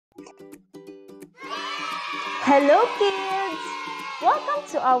Hello kids! Welcome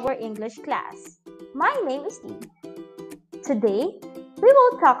to our English class. My name is Lee. Today, we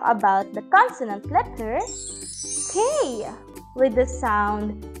will talk about the consonant letter K with the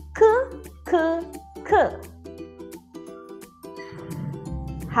sound K, K, K.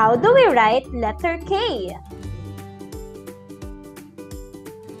 How do we write letter K?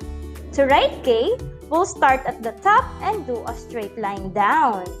 To write K, we'll start at the top and do a straight line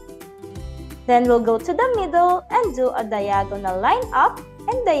down. Then we'll go to the middle and do a diagonal line up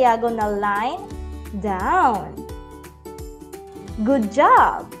and diagonal line down. Good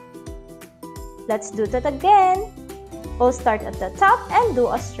job! Let's do that again. We'll start at the top and do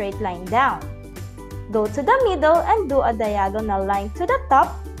a straight line down. Go to the middle and do a diagonal line to the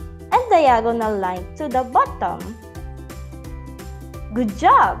top and diagonal line to the bottom. Good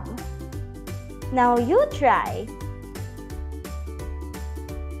job! Now you try.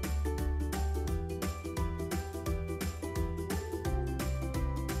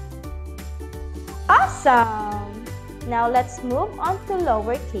 Awesome! Now let's move on to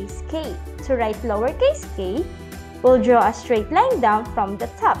lowercase k. To write lowercase k, we'll draw a straight line down from the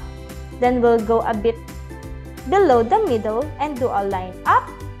top. Then we'll go a bit below the middle and do a line up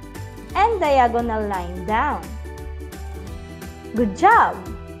and diagonal line down. Good job!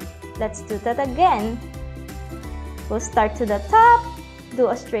 Let's do that again. We'll start to the top, do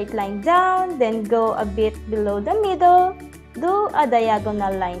a straight line down, then go a bit below the middle, do a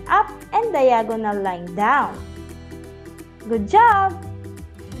diagonal line up and diagonal line down. Good job!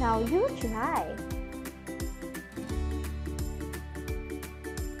 Now you try.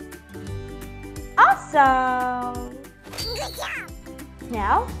 Awesome! Good job!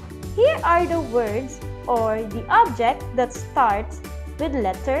 Now, here are the words or the object that starts with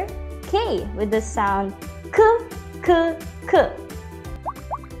letter K with the sound K, K, K.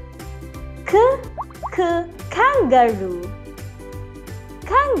 K, K, kangaroo.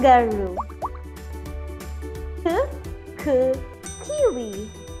 Kangaroo. K, K, kiwi.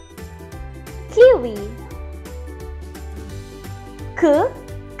 Kiwi. K,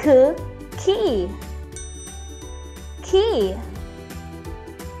 K, key. Key.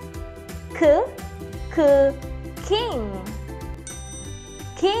 K, K, king.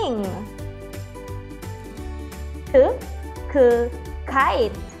 King. K, K,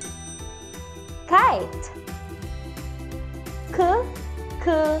 kite. Kite. K,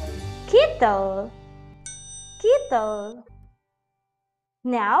 K, kettle. Kettle.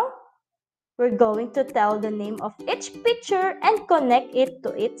 Now, we're going to tell the name of each picture and connect it to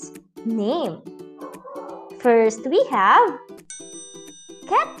its name. First, we have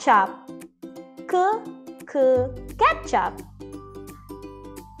ketchup. K, K, ketchup.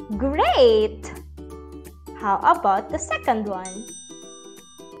 Great! How about the second one?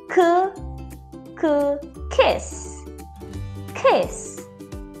 K, K, kiss. Kiss.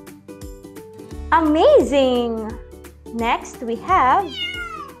 Amazing! Next, we have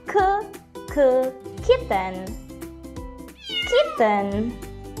K, K, kitten. Kitten.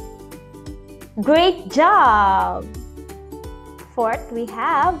 Great job! Fourth, we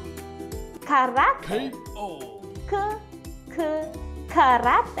have karate. K-O. K, K,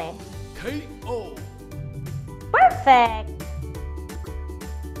 karate. K-O. Perfect!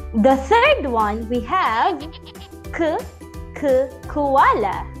 The third one, we have K, K,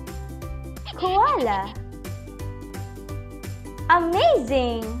 koala. Koala.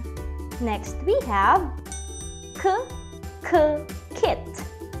 Amazing! Next, we have K, K, kit.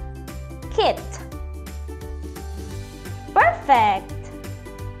 Kit. Perfect!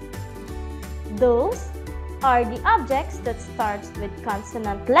 Those are the objects that starts with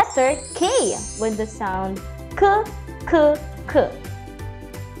consonant letter K with the sound K, K, K.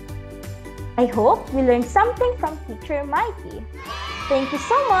 I hope we learned something from Teacher Mikey. Thank you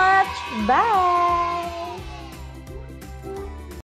so much. Bye!